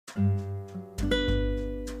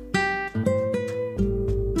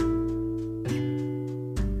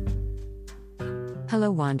Hello,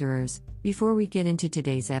 Wanderers. Before we get into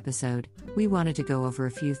today's episode, we wanted to go over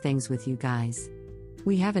a few things with you guys.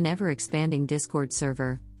 We have an ever-expanding Discord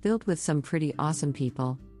server, filled with some pretty awesome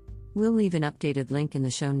people. We'll leave an updated link in the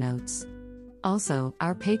show notes. Also,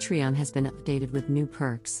 our Patreon has been updated with new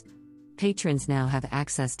perks. Patrons now have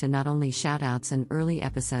access to not only shoutouts and early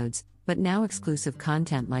episodes, but now exclusive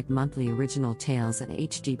content like monthly original tales and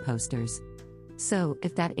HG posters. So,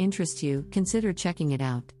 if that interests you, consider checking it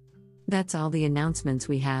out. That's all the announcements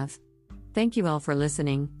we have. Thank you all for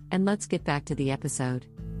listening, and let's get back to the episode.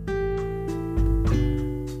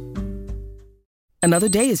 Another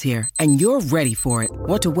day is here, and you're ready for it.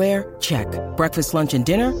 What to wear? Check. Breakfast, lunch, and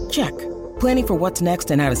dinner? Check. Planning for what's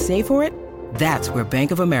next and how to save for it? That's where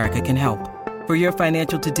Bank of America can help. For your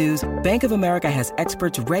financial to-dos, Bank of America has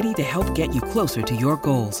experts ready to help get you closer to your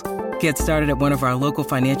goals. Get started at one of our local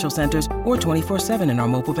financial centers or 24/7 in our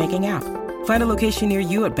mobile banking app. Find a location near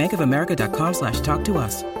you at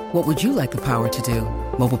bankofamerica.com/talktous. What would you like the power to do?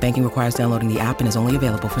 Mobile banking requires downloading the app and is only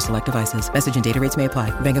available for select devices. Message and data rates may apply.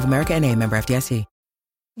 Bank of America N.A., member FDIC.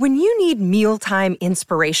 When you need mealtime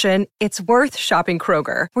inspiration, it's worth shopping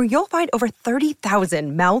Kroger, where you'll find over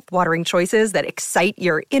 30,000 mouth-watering choices that excite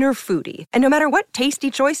your inner foodie. And no matter what tasty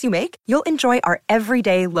choice you make, you'll enjoy our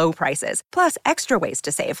everyday low prices, plus extra ways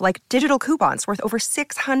to save, like digital coupons worth over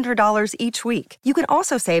 $600 each week. You can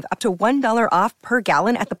also save up to $1 off per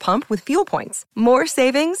gallon at the pump with fuel points. More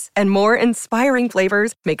savings and more inspiring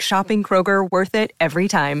flavors make shopping Kroger worth it every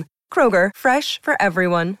time. Kroger, fresh for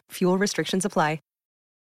everyone. Fuel restrictions apply.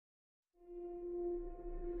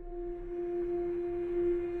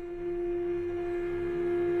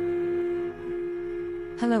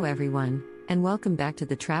 Hello everyone, and welcome back to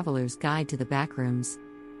the Traveler's Guide to the Backrooms,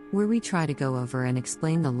 where we try to go over and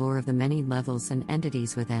explain the lore of the many levels and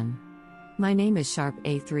entities within. My name is Sharp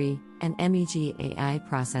A3, an MEG AI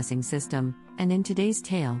processing system, and in today's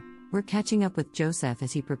tale, we're catching up with Joseph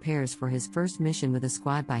as he prepares for his first mission with a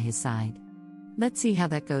squad by his side. Let's see how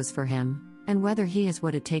that goes for him, and whether he has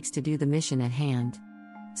what it takes to do the mission at hand.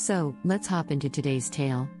 So, let's hop into today's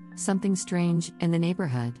tale, Something Strange in the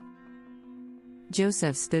Neighborhood.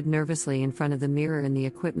 Joseph stood nervously in front of the mirror in the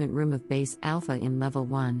equipment room of Base Alpha in Level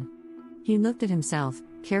 1. He looked at himself,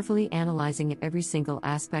 carefully analyzing every single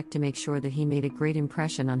aspect to make sure that he made a great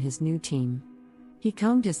impression on his new team. He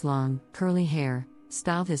combed his long, curly hair,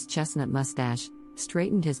 styled his chestnut mustache,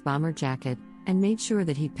 straightened his bomber jacket, and made sure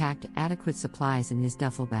that he packed adequate supplies in his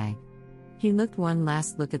duffel bag. He looked one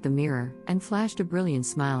last look at the mirror, and flashed a brilliant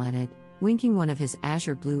smile at it, winking one of his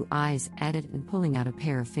azure blue eyes at it and pulling out a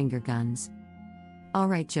pair of finger guns.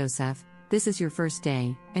 Alright Joseph, this is your first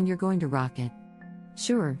day, and you're going to rock it.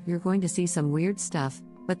 Sure, you're going to see some weird stuff,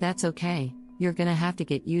 but that's okay, you're gonna have to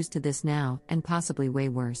get used to this now, and possibly way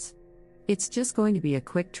worse. It's just going to be a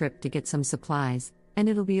quick trip to get some supplies, and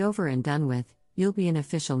it'll be over and done with, you'll be an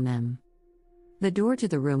official NEM. The door to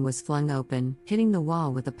the room was flung open, hitting the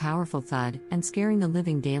wall with a powerful thud, and scaring the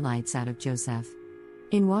living daylights out of Joseph.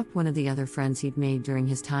 In walked one of the other friends he'd made during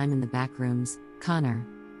his time in the Backrooms, Connor.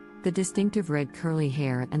 The distinctive red curly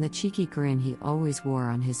hair and the cheeky grin he always wore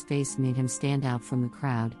on his face made him stand out from the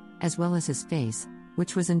crowd, as well as his face,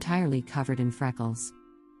 which was entirely covered in freckles.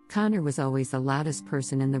 Connor was always the loudest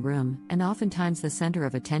person in the room, and oftentimes the center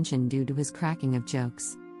of attention due to his cracking of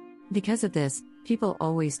jokes. Because of this, people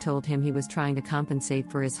always told him he was trying to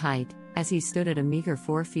compensate for his height, as he stood at a meager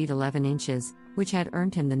 4 feet 11 inches, which had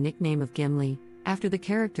earned him the nickname of Gimli, after the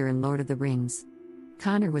character in Lord of the Rings.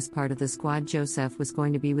 Connor was part of the squad Joseph was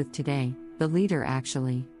going to be with today, the leader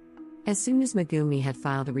actually. As soon as Megumi had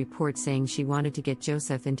filed a report saying she wanted to get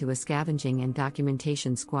Joseph into a scavenging and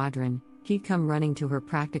documentation squadron, he'd come running to her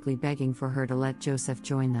practically begging for her to let Joseph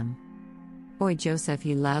join them. "Oi Joseph,"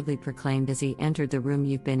 he loudly proclaimed as he entered the room,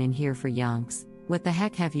 "you've been in here for yonks. What the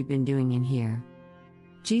heck have you been doing in here?"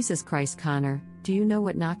 "Jesus Christ Connor, do you know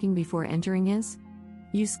what knocking before entering is?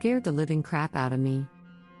 You scared the living crap out of me."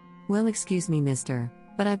 "Well excuse me mister,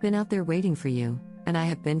 but I've been out there waiting for you, and I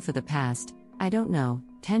have been for the past, I don't know,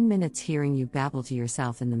 10 minutes hearing you babble to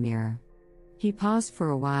yourself in the mirror." He paused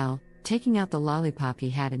for a while, taking out the lollipop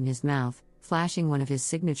he had in his mouth, flashing one of his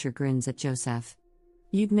signature grins at Joseph.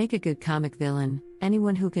 "You'd make a good comic villain,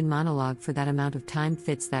 anyone who can monologue for that amount of time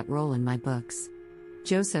fits that role in my books."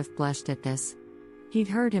 Joseph blushed at this. He'd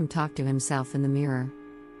heard him talk to himself in the mirror.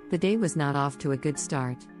 The day was not off to a good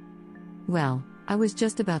start. "Well, I was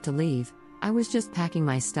just about to leave, I was just packing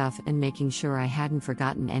my stuff and making sure I hadn't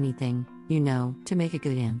forgotten anything, you know, to make a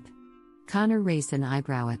good imp." Connor raised an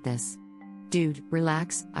eyebrow at this. "Dude,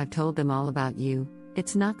 relax, I've told them all about you,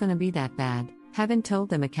 it's not gonna be that bad, haven't told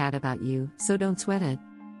them a cat about you, so don't sweat it.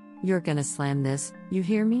 You're gonna slam this, you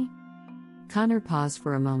hear me?" Connor paused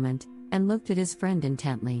for a moment and looked at his friend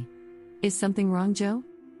intently. Is something wrong, Joe?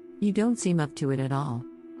 You don't seem up to it at all.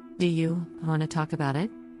 Do you want to talk about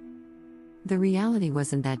it? The reality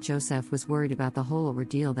wasn't that Joseph was worried about the whole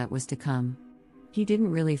ordeal that was to come. He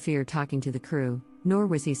didn't really fear talking to the crew, nor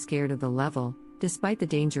was he scared of the level, despite the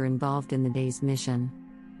danger involved in the day's mission.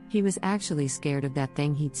 He was actually scared of that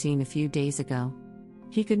thing he'd seen a few days ago.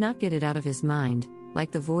 He could not get it out of his mind,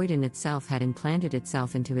 like the void in itself had implanted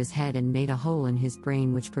itself into his head and made a hole in his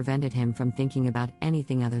brain which prevented him from thinking about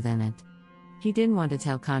anything other than it. He didn't want to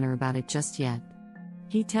tell Connor about it just yet.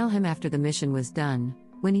 He'd tell him after the mission was done,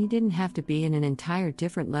 when he didn't have to be in an entire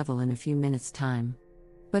different level in a few minutes' time.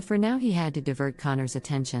 But for now he had to divert Connor's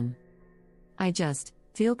attention. I just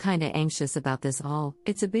feel kinda anxious about this all.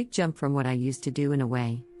 It's a big jump from what I used to do in a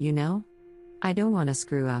way, you know? I don't want to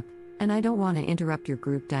screw up, and I don't want to interrupt your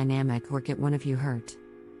group dynamic or get one of you hurt.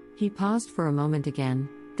 He paused for a moment again,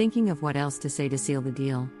 thinking of what else to say to seal the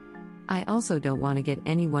deal. I also don't want to get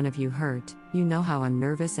any one of you hurt. You know how I'm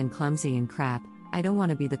nervous and clumsy and crap. I don't want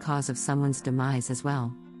to be the cause of someone's demise as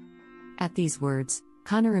well. At these words,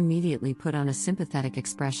 Connor immediately put on a sympathetic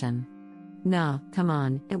expression. Nah, come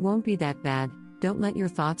on, it won't be that bad. Don't let your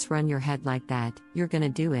thoughts run your head like that. You're gonna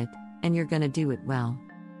do it, and you're gonna do it well.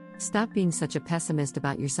 Stop being such a pessimist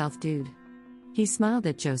about yourself, dude. He smiled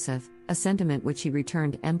at Joseph, a sentiment which he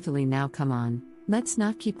returned emptily. Now come on, let's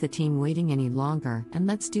not keep the team waiting any longer, and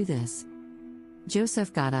let's do this.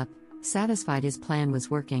 Joseph got up, satisfied his plan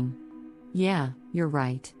was working. Yeah, you're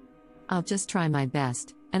right. I'll just try my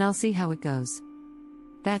best, and I'll see how it goes.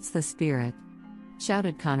 That's the spirit,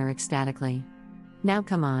 shouted Connor ecstatically. Now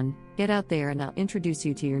come on, get out there and I'll introduce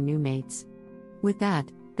you to your new mates. With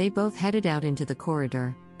that, they both headed out into the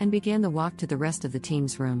corridor and began the walk to the rest of the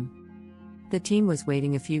team's room. The team was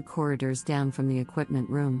waiting a few corridors down from the equipment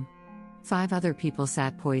room. 5 other people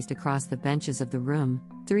sat poised across the benches of the room,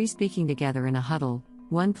 3 speaking together in a huddle,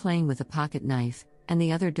 1 playing with a pocket knife, and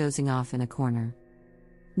the other dozing off in a corner.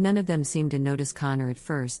 None of them seemed to notice Connor at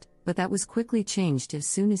first, but that was quickly changed as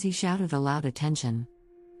soon as he shouted aloud attention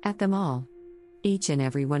at them all. Each and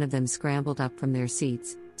every one of them scrambled up from their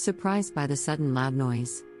seats, surprised by the sudden loud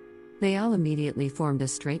noise. They all immediately formed a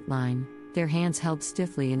straight line, their hands held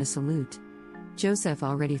stiffly in a salute. Joseph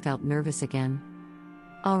already felt nervous again.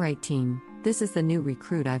 All right, team, this is the new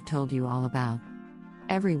recruit I've told you all about.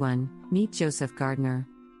 Everyone, meet Joseph Gardner.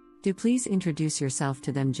 Do please introduce yourself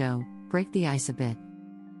to them, Joe. Break the ice a bit.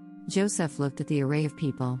 Joseph looked at the array of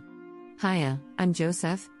people. Hiya, I'm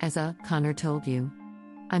Joseph, as Connor told you.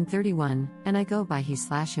 I'm 31, and I go by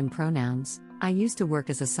he/him pronouns. I used to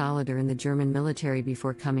work as a soldier in the German military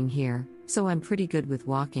before coming here, so I'm pretty good with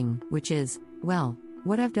walking, which is, well,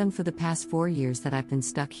 what I've done for the past 4 years that I've been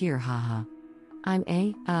stuck here, haha. I'm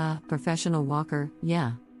a professional walker,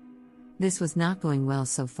 yeah. This was not going well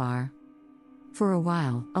so far. For a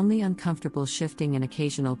while, only uncomfortable shifting and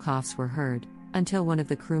occasional coughs were heard, until one of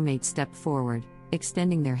the crewmates stepped forward,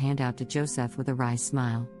 extending their hand out to Joseph with a wry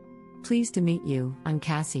smile. Pleased to meet you, I'm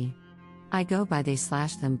Cassie. I go by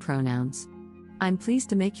they/them pronouns. I'm pleased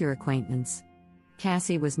to make your acquaintance.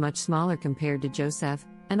 Cassie was much smaller compared to Joseph,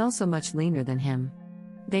 and also much leaner than him.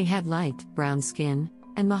 They had light, brown skin,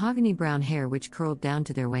 and mahogany brown hair which curled down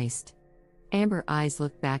to their waist. Amber eyes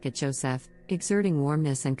looked back at Joseph, exerting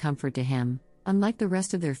warmness and comfort to him, unlike the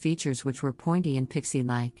rest of their features which were pointy and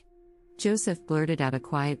pixie-like. Joseph blurted out a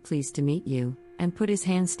quiet "pleased to meet you," and put his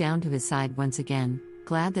hands down to his side once again,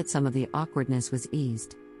 glad that some of the awkwardness was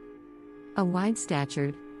eased. A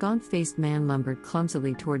wide-statured, gaunt-faced man lumbered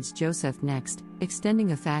clumsily towards Joseph next,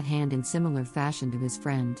 extending a fat hand in similar fashion to his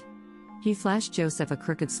friend. He flashed Joseph a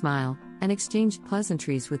crooked smile, and exchanged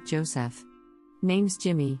pleasantries with Joseph. Name's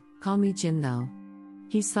Jimmy, call me Jim though.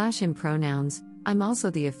 He/him pronouns, I'm also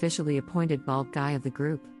the officially appointed bald guy of the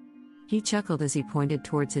group. He chuckled as he pointed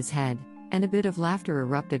towards his head, and a bit of laughter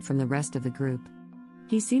erupted from the rest of the group.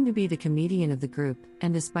 He seemed to be the comedian of the group,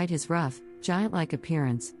 and despite his rough, giant-like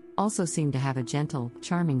appearance, also seemed to have a gentle,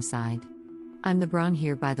 charming side. I'm the brawn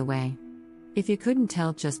here, by the way. If you couldn't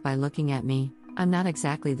tell just by looking at me, I'm not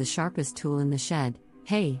exactly the sharpest tool in the shed,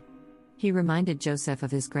 hey. He reminded Joseph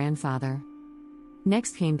of his grandfather.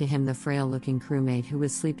 Next came to him the frail-looking crewmate who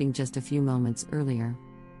was sleeping just a few moments earlier.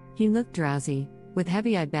 He looked drowsy, with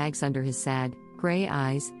heavy eye bags under his sad, gray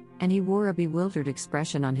eyes, and he wore a bewildered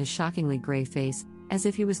expression on his shockingly gray face, as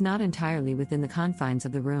if he was not entirely within the confines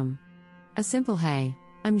of the room. A simple "hey,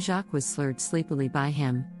 I'm Jacques" was slurred sleepily by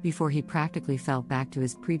him, before he practically fell back to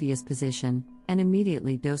his previous position, and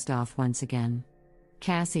immediately dozed off once again.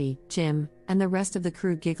 Cassie, Jim, and the rest of the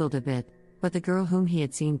crew giggled a bit, but the girl whom he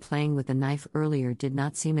had seen playing with the knife earlier did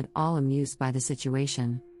not seem at all amused by the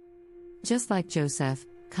situation. Just like Joseph,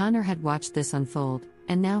 Connor had watched this unfold,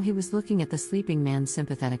 and now he was looking at the sleeping man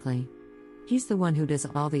sympathetically. He's the one who does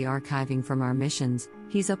all the archiving from our missions,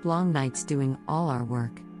 he's up long nights doing all our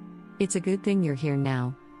work. It's a good thing you're here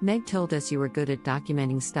now. Meg told us you were good at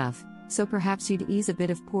documenting stuff, so perhaps you'd ease a bit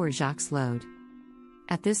of poor Jacques' load.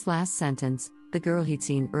 At this last sentence, the girl he'd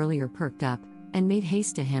seen earlier perked up, and made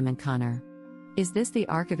haste to him and Connor. Is this the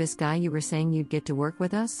archivist guy you were saying you'd get to work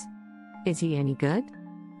with us? Is he any good?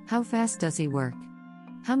 How fast does he work?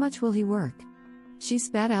 How much will he work? She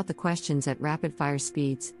spat out the questions at rapid-fire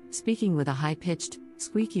speeds, speaking with a high-pitched,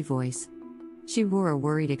 squeaky voice. She wore a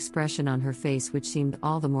worried expression on her face which seemed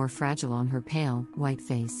all the more fragile on her pale, white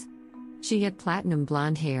face. She had platinum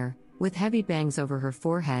blonde hair, with heavy bangs over her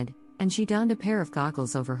forehead, and she donned a pair of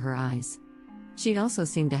goggles over her eyes. She also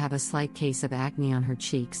seemed to have a slight case of acne on her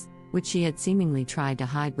cheeks, which she had seemingly tried to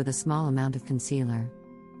hide with a small amount of concealer.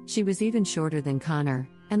 She was even shorter than Connor,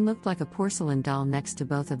 and looked like a porcelain doll next to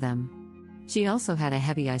both of them. She also had a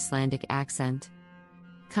heavy Icelandic accent.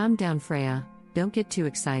 Calm down, Freya, don't get too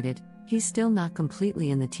excited, he's still not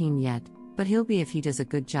completely in the team yet, but he'll be if he does a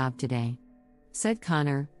good job today, said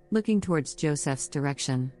Connor, looking towards Joseph's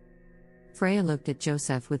direction. Freya looked at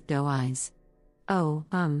Joseph with doe eyes. Oh,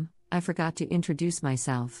 I forgot to introduce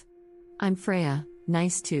myself. I'm Freya,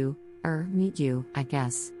 nice to, meet you, I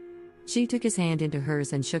guess. She took his hand into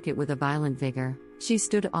hers and shook it with a violent vigor. She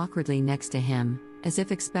stood awkwardly next to him, as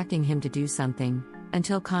if expecting him to do something,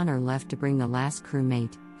 until Connor left to bring the last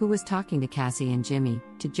crewmate, who was talking to Cassie and Jimmy,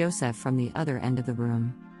 to Joseph from the other end of the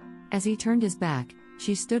room. As he turned his back,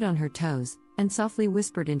 she stood on her toes, and softly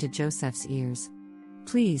whispered into Joseph's ears.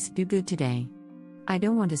 Please, do good today. I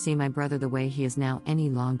don't want to see my brother the way he is now any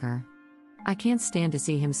longer. I can't stand to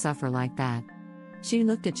see him suffer like that. She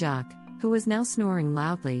looked at Jacques, who was now snoring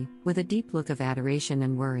loudly, with a deep look of adoration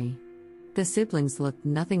and worry. The siblings looked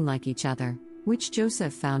nothing like each other, which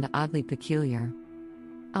Joseph found oddly peculiar.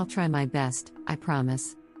 I'll try my best, I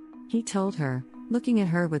promise, he told her, looking at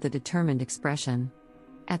her with a determined expression.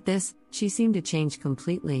 At this, she seemed to change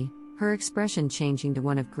completely, her expression changing to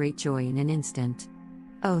one of great joy in an instant.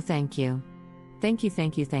 Oh, thank you. Thank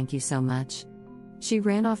you so much. She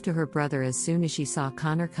ran off to her brother as soon as she saw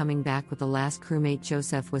Connor coming back with the last crewmate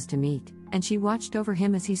Joseph was to meet, and she watched over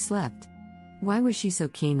him as he slept. Why was she so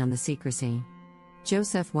keen on the secrecy?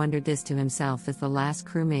 Joseph wondered this to himself as the last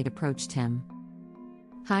crewmate approached him.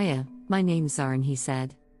 Hiya, my name's Zarin, he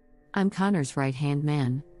said. I'm Connor's right-hand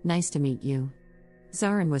man, nice to meet you.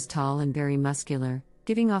 Zarin was tall and very muscular,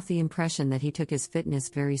 giving off the impression that he took his fitness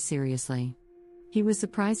very seriously. He was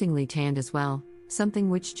surprisingly tanned as well, something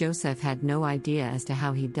which Joseph had no idea as to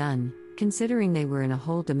how he'd done, considering they were in a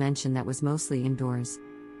whole dimension that was mostly indoors.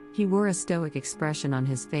 He wore a stoic expression on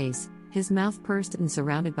his face, his mouth pursed and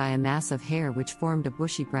surrounded by a mass of hair which formed a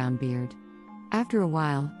bushy brown beard. After a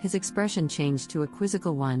while, his expression changed to a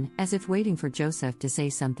quizzical one, as if waiting for Joseph to say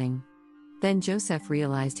something. Then Joseph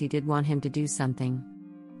realized he did want him to do something.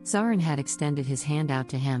 Zarin had extended his hand out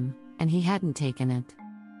to him, and he hadn't taken it.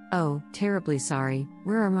 Oh, terribly sorry,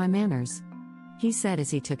 where are my manners? He said as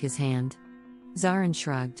he took his hand. Zarin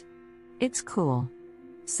shrugged. It's cool.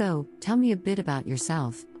 So, tell me a bit about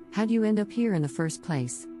yourself, how'd you end up here in the first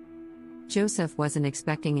place? Joseph wasn't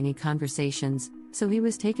expecting any conversations, so he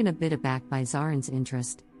was taken a bit aback by Zarin's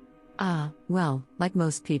interest. Well, like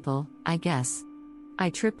most people, I guess. I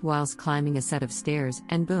tripped whilst climbing a set of stairs,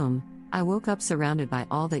 and boom, I woke up surrounded by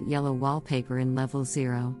all that yellow wallpaper in level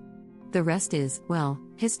 0. The rest is, well,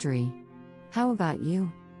 history. How about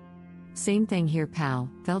you? Same thing here, pal,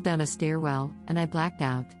 fell down a stairwell, and I blacked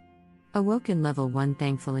out. Awoke in level 1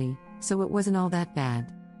 thankfully, so it wasn't all that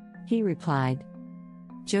bad, he replied.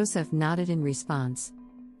 Joseph nodded in response.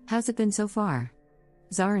 How's it been so far?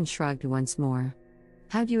 Zarin shrugged once more.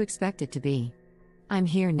 How'd you expect it to be? I'm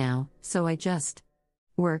here now, so I just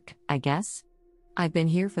work, I guess? I've been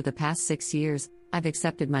here for the past 6 years, I've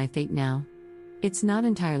accepted my fate now. It's not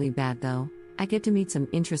entirely bad though, I get to meet some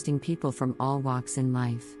interesting people from all walks in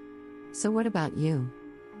life. So what about you?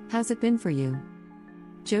 How's it been for you?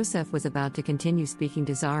 Joseph was about to continue speaking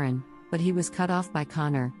to Zarin, but he was cut off by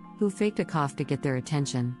Connor, who faked a cough to get their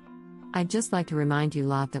attention. I'd just like to remind you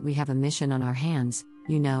lot that we have a mission on our hands,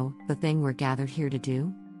 you know, the thing we're gathered here to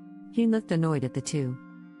do? He looked annoyed at the two.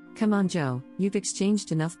 Come on Joe, you've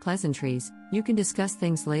exchanged enough pleasantries, you can discuss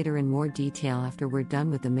things later in more detail after we're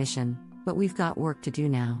done with the mission, but we've got work to do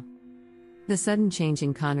now. The sudden change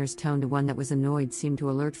in Connor's tone to one that was annoyed seemed to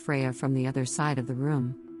alert Freya from the other side of the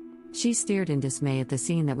room. She stared in dismay at the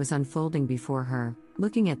scene that was unfolding before her,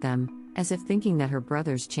 looking at them, as if thinking that her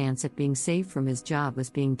brother's chance at being saved from his job was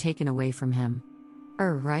being taken away from him.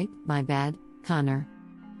 Right, my bad, Connor.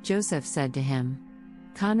 Joseph said to him.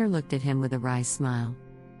 Connor looked at him with a wry smile.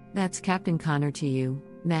 That's Captain Connor to you,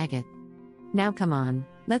 maggot. Now come on,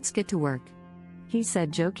 let's get to work, he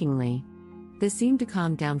said jokingly. This seemed to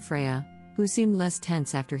calm down Freya, who seemed less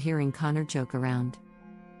tense after hearing Connor joke around.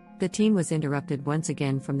 The team was interrupted once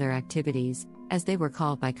again from their activities, as they were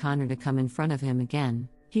called by Connor to come in front of him again.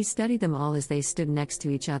 He studied them all as they stood next to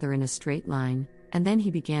each other in a straight line, and then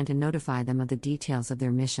he began to notify them of the details of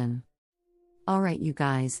their mission. Alright you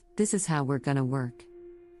guys, this is how we're gonna work.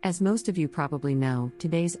 As most of you probably know,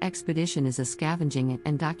 today's expedition is a scavenging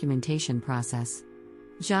and documentation process.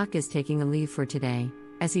 Jacques is taking a leave for today,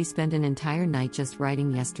 as he spent an entire night just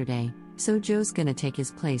writing yesterday, so Joe's gonna take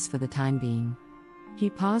his place for the time being. He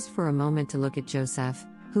paused for a moment to look at Joseph,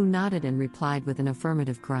 who nodded and replied with an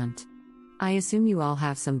affirmative grunt. I assume you all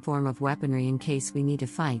have some form of weaponry in case we need to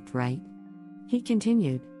fight, right? He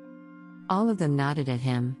continued. All of them nodded at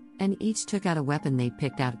him, and each took out a weapon they'd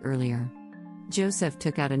picked out earlier. Joseph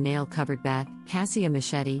took out a nail-covered bat, Cassie a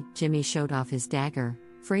machete, Jimmy showed off his dagger,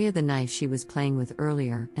 Freya the knife she was playing with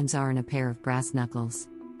earlier, and Zarin a pair of brass knuckles.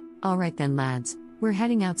 Alright then lads, we're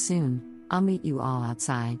heading out soon, I'll meet you all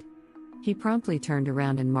outside. He promptly turned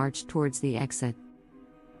around and marched towards the exit.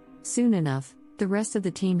 Soon enough, the rest of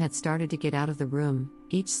the team had started to get out of the room,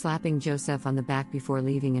 each slapping Joseph on the back before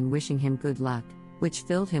leaving and wishing him good luck, which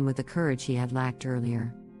filled him with the courage he had lacked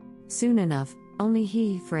earlier. Soon enough, only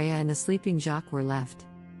he, Freya and the sleeping Jacques were left.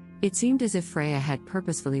 It seemed as if Freya had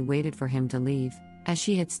purposefully waited for him to leave, as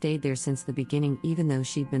she had stayed there since the beginning even though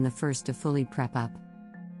she'd been the first to fully prep up.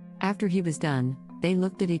 After he was done, they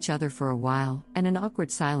looked at each other for a while, and an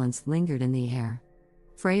awkward silence lingered in the air.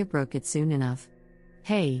 Freya broke it soon enough.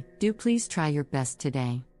 Hey, do please try your best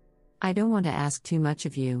today. I don't want to ask too much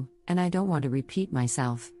of you, and I don't want to repeat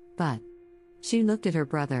myself, but... She looked at her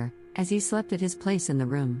brother, as he slept at his place in the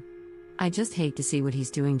room. I just hate to see what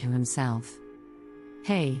he's doing to himself.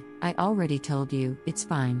 Hey, I already told you, it's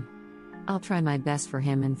fine. I'll try my best for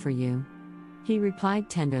him and for you, he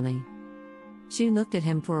replied tenderly. She looked at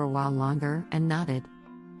him for a while longer and nodded.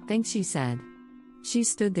 Thanks, she said. She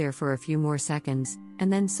stood there for a few more seconds,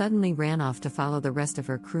 and then suddenly ran off to follow the rest of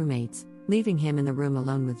her crewmates, leaving him in the room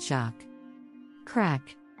alone with Jacques.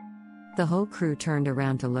 Crack! The whole crew turned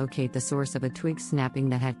around to locate the source of a twig snapping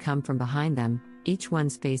that had come from behind them, each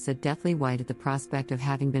one's face a deathly white at the prospect of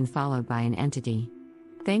having been followed by an entity.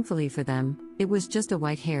 Thankfully for them, it was just a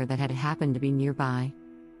white hare that had happened to be nearby.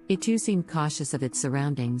 It too seemed cautious of its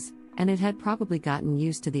surroundings, and it had probably gotten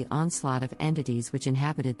used to the onslaught of entities which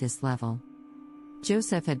inhabited this level.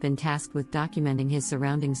 Joseph had been tasked with documenting his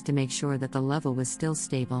surroundings to make sure that the level was still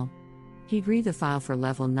stable. He'd read the file for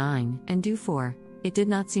level 9 and do 4, it did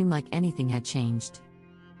not seem like anything had changed.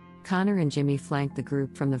 Connor and Jimmy flanked the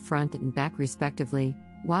group from the front and back respectively,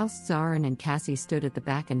 whilst Zarin and Cassie stood at the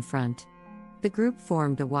back and front. The group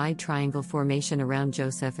formed a wide triangle formation around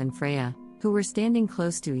Joseph and Freya, who were standing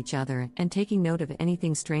close to each other and taking note of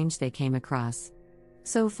anything strange they came across.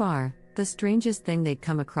 So far, the strangest thing they'd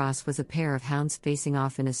come across was a pair of hounds facing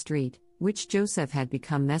off in a street, which Joseph had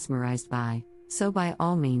become mesmerized by, so by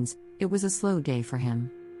all means, it was a slow day for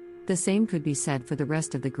him. The same could be said for the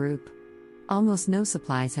rest of the group. Almost no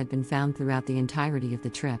supplies had been found throughout the entirety of the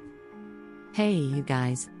trip. Hey you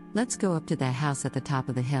guys, let's go up to that house at the top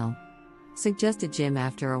of the hill, suggested Jim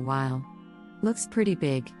after a while. Looks pretty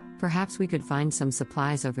big, perhaps we could find some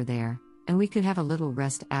supplies over there, and we could have a little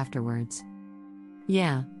rest afterwards.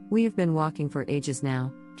 Yeah, we have been walking for ages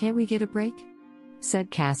now, can't we get a break?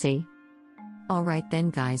 Said Cassie. Alright then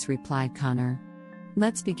guys, replied Connor.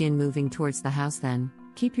 Let's begin moving towards the house then,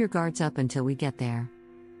 keep your guards up until we get there.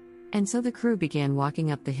 And so the crew began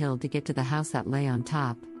walking up the hill to get to the house that lay on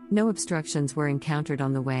top. No obstructions were encountered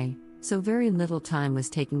on the way, so very little time was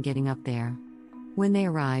taken getting up there. When they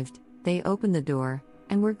arrived, they opened the door,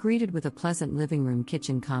 and were greeted with a pleasant living room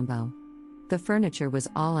kitchen combo. The furniture was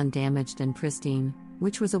all undamaged and pristine,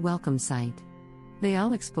 which was a welcome sight. They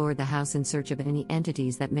all explored the house in search of any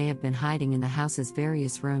entities that may have been hiding in the house's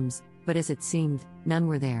various rooms, but as it seemed, none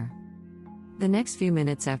were there. The next few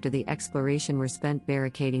minutes after the exploration were spent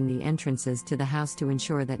barricading the entrances to the house to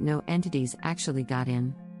ensure that no entities actually got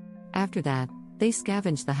in. After that, they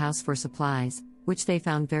scavenged the house for supplies, which they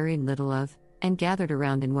found very little of, and gathered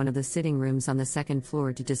around in one of the sitting rooms on the second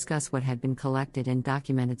floor to discuss what had been collected and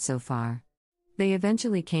documented so far. They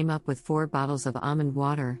eventually came up with 4 bottles of almond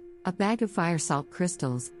water, a bag of fire salt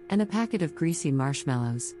crystals, and a packet of greasy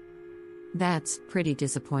marshmallows. That's pretty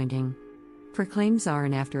disappointing, proclaimed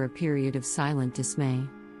Zarin after a period of silent dismay.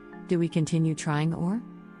 Do we continue trying or?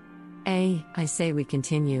 I say we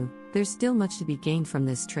continue, there's still much to be gained from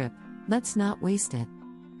this trip, let's not waste it,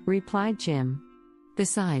 replied Jim.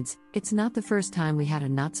 Besides, it's not the first time we had a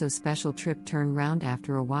not-so-special trip turn round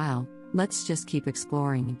after a while. Let's just keep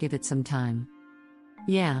exploring and give it some time.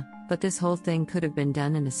 Yeah, but this whole thing could have been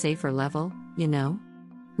done in a safer level, you know?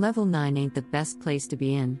 Level 9 ain't the best place to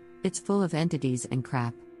be in, it's full of entities and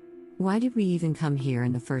crap. Why did we even come here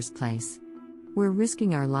in the first place? We're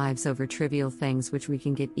risking our lives over trivial things which we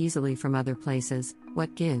can get easily from other places,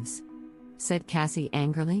 what gives? Said Cassie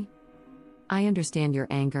angrily. I understand your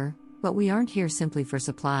anger, but we aren't here simply for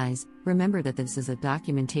supplies. Remember that this is a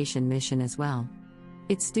documentation mission as well.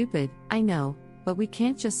 It's stupid, I know, but we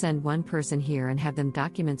can't just send one person here and have them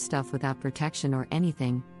document stuff without protection or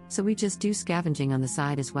anything, so we just do scavenging on the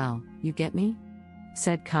side as well, you get me?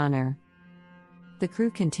 Said Connor. The crew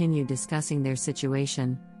continued discussing their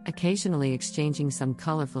situation, occasionally exchanging some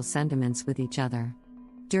colorful sentiments with each other.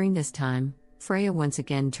 During this time, Freya once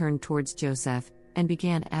again turned towards Joseph and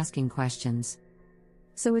began asking questions.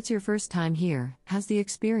 So it's your first time here, how's the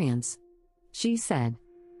experience? She said.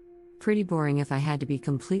 Pretty boring if I had to be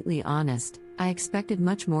completely honest, I expected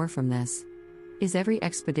much more from this. Is every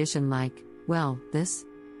expedition like, well, this?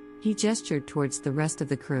 He gestured towards the rest of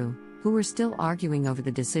the crew, who were still arguing over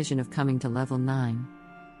the decision of coming to level 9.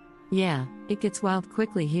 Yeah, it gets wild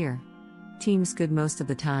quickly here. Team's good most of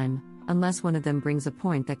the time, unless one of them brings a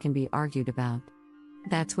point that can be argued about.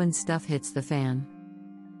 That's when stuff hits the fan.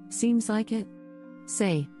 Seems like it.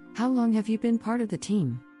 Say, how long have you been part of the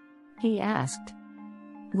team? He asked.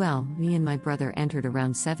 Well, me and my brother entered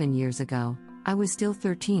around 7 years ago. I was still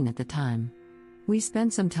 13 at the time. We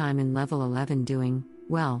spent some time in level 11 doing,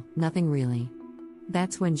 well, nothing really.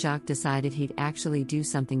 That's when Jacques decided he'd actually do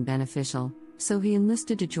something beneficial, so he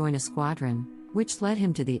enlisted to join a squadron, which led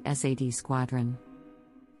him to the SAD squadron.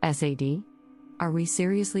 SAD? Are we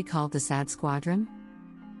seriously called the SAD squadron?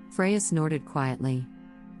 Freya snorted quietly.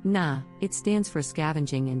 Nah, it stands for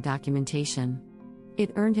Scavenging and Documentation.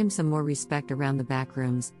 It earned him some more respect around the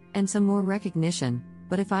backrooms, and some more recognition,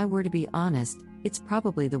 but if I were to be honest, it's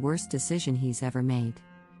probably the worst decision he's ever made.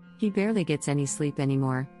 He barely gets any sleep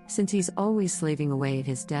anymore, since he's always slaving away at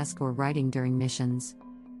his desk or writing during missions.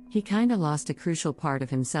 He kinda lost a crucial part of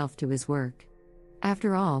himself to his work.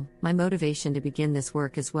 After all, my motivation to begin this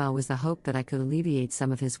work as well was the hope that I could alleviate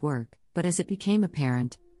some of his work, but as it became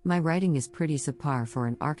apparent, my writing is pretty subpar for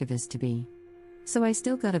an archivist to be. So I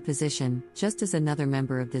still got a position, just as another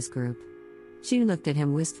member of this group. She looked at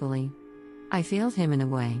him wistfully. I failed him in a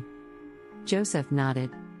way. Joseph nodded.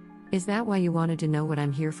 Is that why you wanted to know what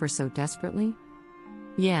I'm here for so desperately?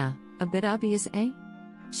 Yeah, a bit obvious, eh?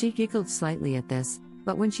 She giggled slightly at this,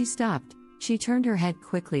 but when she stopped, she turned her head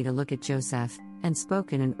quickly to look at Joseph, and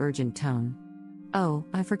spoke in an urgent tone. Oh,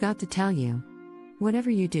 I forgot to tell you. Whatever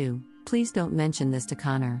you do, please don't mention this to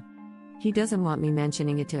Connor. He doesn't want me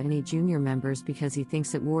mentioning it to any junior members because he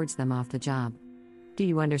thinks it wards them off the job. Do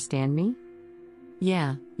you understand me?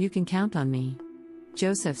 Yeah, you can count on me,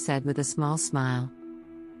 Joseph said with a small smile.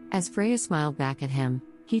 As Freya smiled back at him,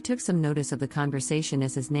 he took some notice of the conversation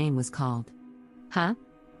as his name was called. Huh?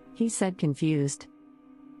 He said confused.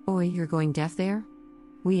 Oi, you're going deaf there?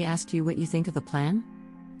 We asked you what you think of the plan?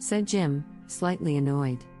 Said Jim, slightly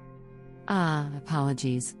annoyed.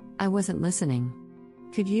 Apologies, I wasn't listening.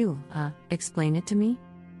 Could you, explain it to me?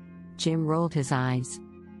 Jim rolled his eyes.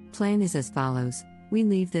 Plan is as follows, we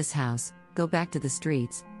leave this house, go back to the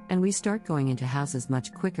streets, and we start going into houses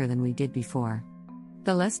much quicker than we did before.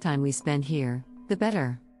 The less time we spend here, the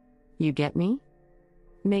better. You get me?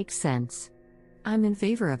 Makes sense. I'm in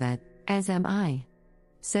favor of it, as am I,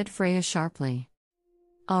 said Freya sharply.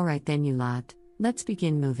 All right then you lot, let's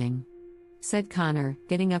begin moving, said Connor,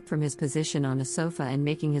 getting up from his position on a sofa and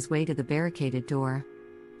making his way to the barricaded door.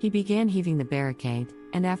 He began heaving the barricade,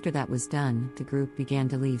 and after that was done, the group began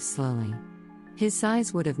to leave slowly. His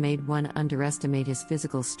size would have made one underestimate his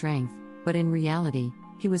physical strength, but in reality,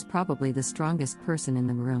 he was probably the strongest person in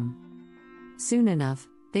the room. Soon enough,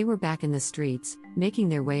 they were back in the streets, making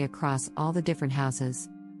their way across all the different houses.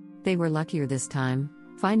 They were luckier this time,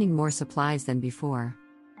 finding more supplies than before.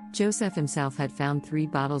 Joseph himself had found 3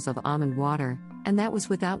 bottles of almond water, and that was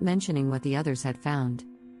without mentioning what the others had found.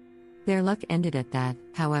 Their luck ended at that,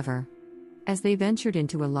 however. As they ventured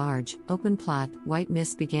into a large, open plot, white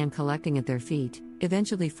mist began collecting at their feet,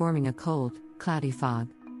 eventually forming a cold, cloudy fog.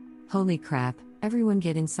 Holy crap, everyone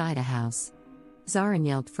get inside a house. Zarin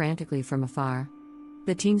yelled frantically from afar.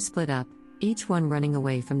 The team split up, each one running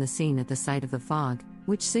away from the scene at the sight of the fog,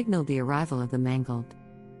 which signaled the arrival of the mangled.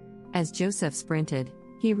 As Joseph sprinted,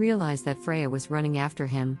 he realized that Freya was running after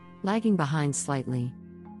him, lagging behind slightly.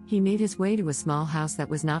 He made his way to a small house that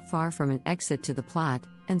was not far from an exit to the plot,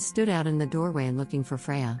 and stood out in the doorway looking for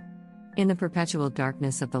Freya. In the perpetual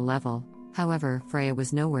darkness of the level, However, Freya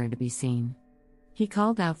was nowhere to be seen. He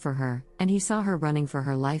called out for her, and he saw her running for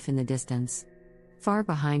her life in the distance. Far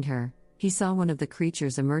behind her, he saw one of the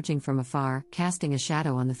creatures emerging from afar, casting a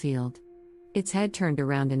shadow on the field. Its head turned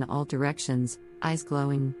around in all directions, eyes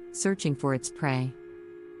glowing, searching for its prey.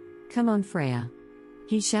 "Come on, Freya,"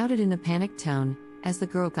 he shouted in a panicked tone, as the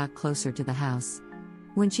girl got closer to the house.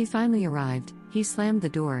 When she finally arrived, he slammed the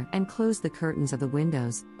door and closed the curtains of the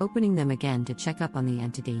windows, opening them again to check up on the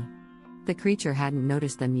entity. The creature hadn't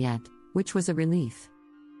noticed them yet, which was a relief.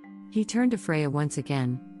 He turned to Freya once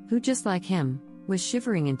again, who, just like him, was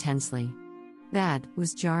shivering intensely. That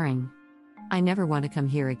was jarring. "I never want to come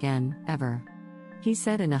here again, ever," he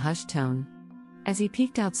said in a hushed tone. As he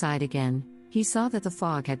peeked outside again, he saw that the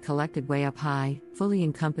fog had collected way up high, fully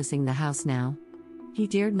encompassing the house now. He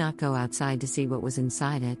dared not go outside to see what was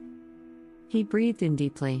inside it. He breathed in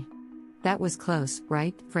deeply. "That was close,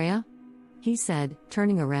 right, Freya?" he said,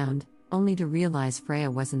 turning around, only to realize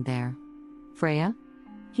Freya wasn't there. "Freya?"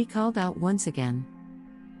 he called out once again.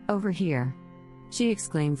 "Over here," she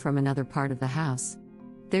exclaimed from another part of the house.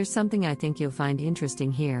 "There's something I think you'll find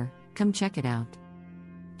interesting here, come check it out."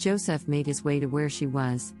 Joseph made his way to where she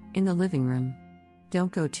was, in the living room.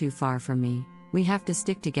 "Don't go too far from me, we have to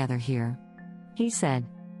stick together here," he said.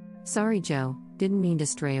 "Sorry, Joe, didn't mean to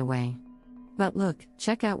stray away. But look,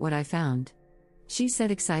 check out what I found," she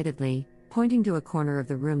said excitedly, pointing to a corner of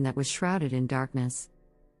the room that was shrouded in darkness.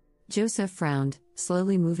 Joseph frowned,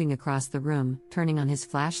 slowly moving across the room, turning on his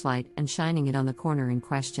flashlight and shining it on the corner in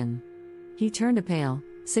question. He turned a pale,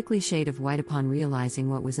 sickly shade of white upon realizing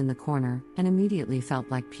what was in the corner, and immediately felt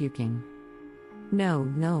like puking.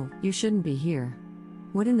 No, you shouldn't be here.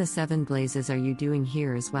 What in the seven blazes are you doing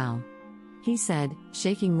here as well?" he said,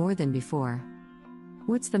 shaking more than before.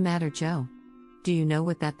 "What's the matter, Joe? Do you know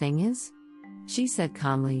what that thing is?" she said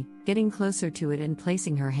calmly, getting closer to it and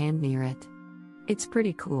placing her hand near it. "It's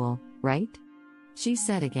pretty cool, right?" she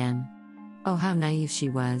said again. Oh, how naive she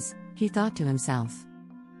was, he thought to himself.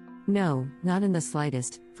 "No, not in the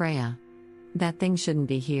slightest, Freya. That thing shouldn't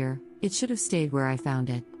be here, it should have stayed where I found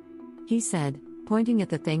it," he said, pointing at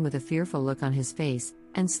the thing with a fearful look on his face,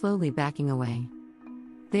 and slowly backing away.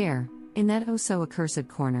 There, in that oh-so-accursed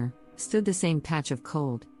corner, stood the same patch of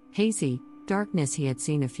cold, hazy darkness he had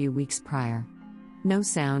seen a few weeks prior. No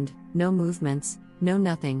sound, no movements, no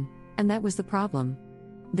nothing, and that was the problem.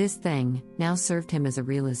 This thing now served him as a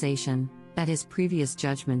realization that his previous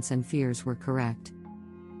judgments and fears were correct.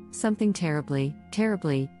 Something terribly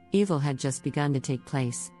evil had just begun to take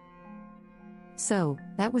place. So,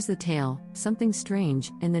 that was the tale, something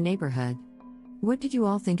strange, in the neighborhood. What did you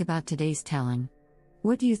all think about today's telling?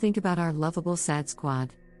 What do you think about our lovable sad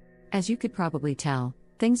squad? As you could probably tell,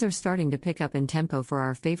 things are starting to pick up in tempo for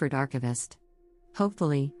our favorite archivist.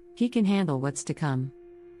 Hopefully, he can handle what's to come.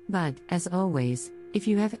 But, as always, if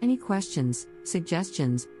you have any questions,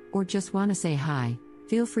 suggestions, or just want to say hi,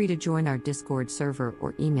 feel free to join our Discord server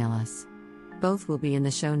or email us. Both will be in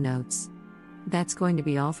the show notes. That's going to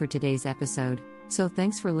be all for today's episode, so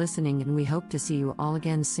thanks for listening and we hope to see you all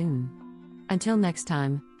again soon. Until next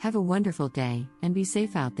time, have a wonderful day and be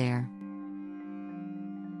safe out there.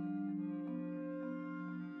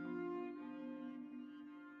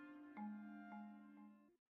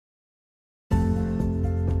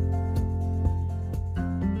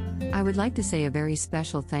 I would like to say a very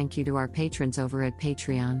special thank you to our patrons over at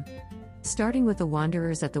Patreon. Starting with the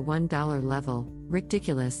Wanderers at the $1 level,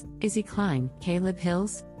 Ridiculous, Izzy Klein, Caleb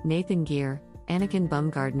Hills, Nathan Gear, Anakin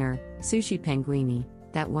Bumgardner, Sushi Penguini,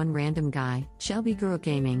 That One Random Guy, Shelby Girl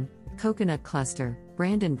Gaming, Coconut Cluster,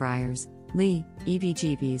 Brandon Briers, Lee, Evie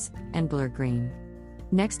Jeebies, and Blur Green.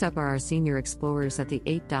 Next up are our Senior Explorers at the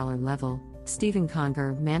 $8 level, Stephen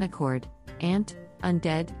Conger, Manicord, Ant,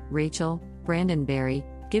 Undead, Rachel, Brandon Berry,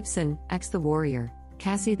 Gibson, X the Warrior,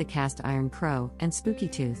 Cassie the Cast Iron Crow, and Spooky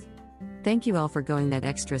Tooth. Thank you all for going that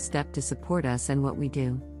extra step to support us and what we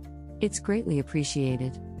do. It's greatly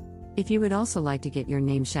appreciated. If you would also like to get your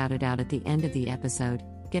name shouted out at the end of the episode,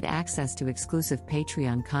 get access to exclusive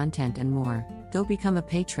Patreon content and more, go become a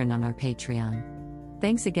patron on our Patreon.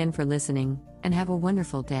 Thanks again for listening, and have a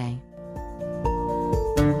wonderful day.